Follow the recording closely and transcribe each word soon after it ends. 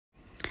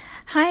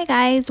Hi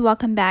guys,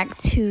 welcome back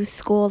to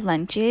School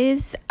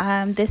Lunches.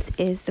 This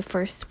is the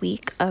first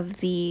week of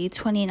the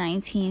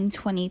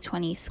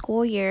 2019-2020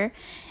 school year,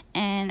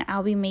 and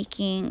I'll be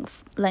making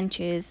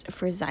lunches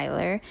for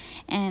Zyler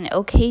and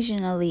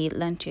occasionally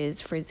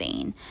lunches for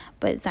Zane.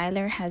 But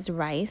Zyler has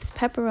rice,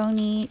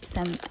 pepperoni,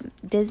 some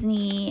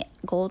Disney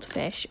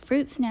goldfish,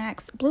 fruit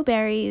snacks,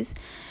 blueberries,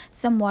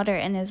 some water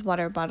in his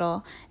water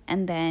bottle,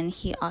 and then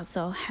he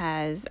also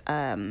has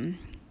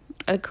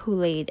a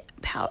Kool-Aid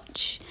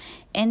pouch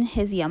in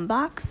his Yum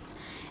box,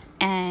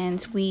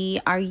 and we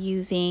are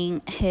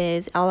using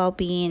his LL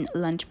Bean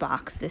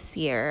lunchbox this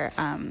year.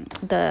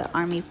 The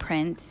army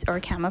print or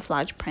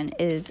camouflage print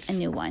is a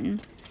new one,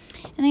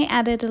 and I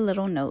added a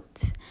little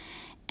note.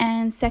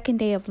 And second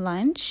day of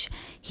lunch,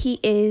 he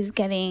is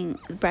getting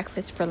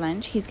breakfast for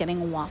lunch. He's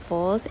getting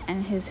waffles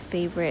and his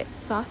favorite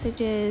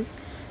sausages,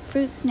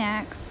 fruit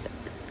snacks,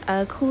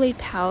 a Kool-Aid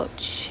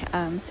pouch,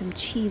 some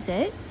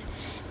Cheez-Its,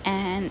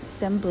 and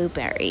some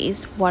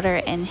blueberries, water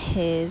in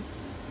his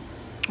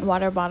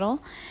water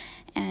bottle.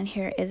 And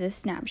here is a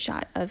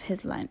snapshot of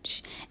his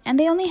lunch. And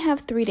they only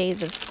have 3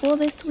 days of school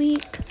this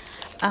week.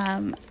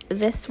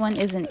 This one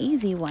is an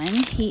easy one.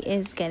 He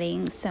is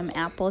getting some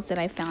apples that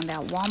I found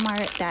at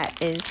Walmart that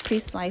is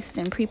pre-sliced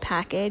and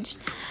pre-packaged.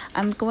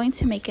 I'm going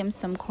to make him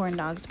some corn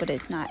dogs, but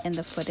it's not in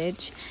the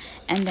footage.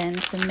 And then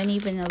some mini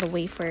vanilla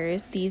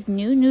wafers, these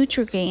new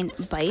Nutri-Grain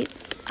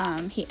bites.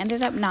 He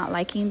ended up not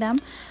liking them,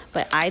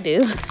 but I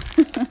do.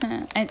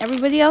 And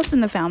everybody else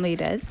in the family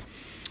does.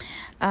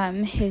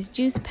 His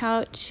juice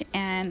pouch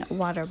and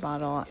water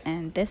bottle,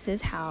 and this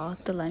is how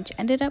the lunch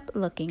ended up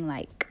looking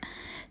like.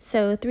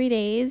 So 3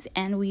 days,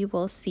 and we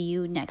will see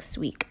you next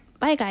week.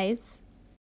 Bye guys.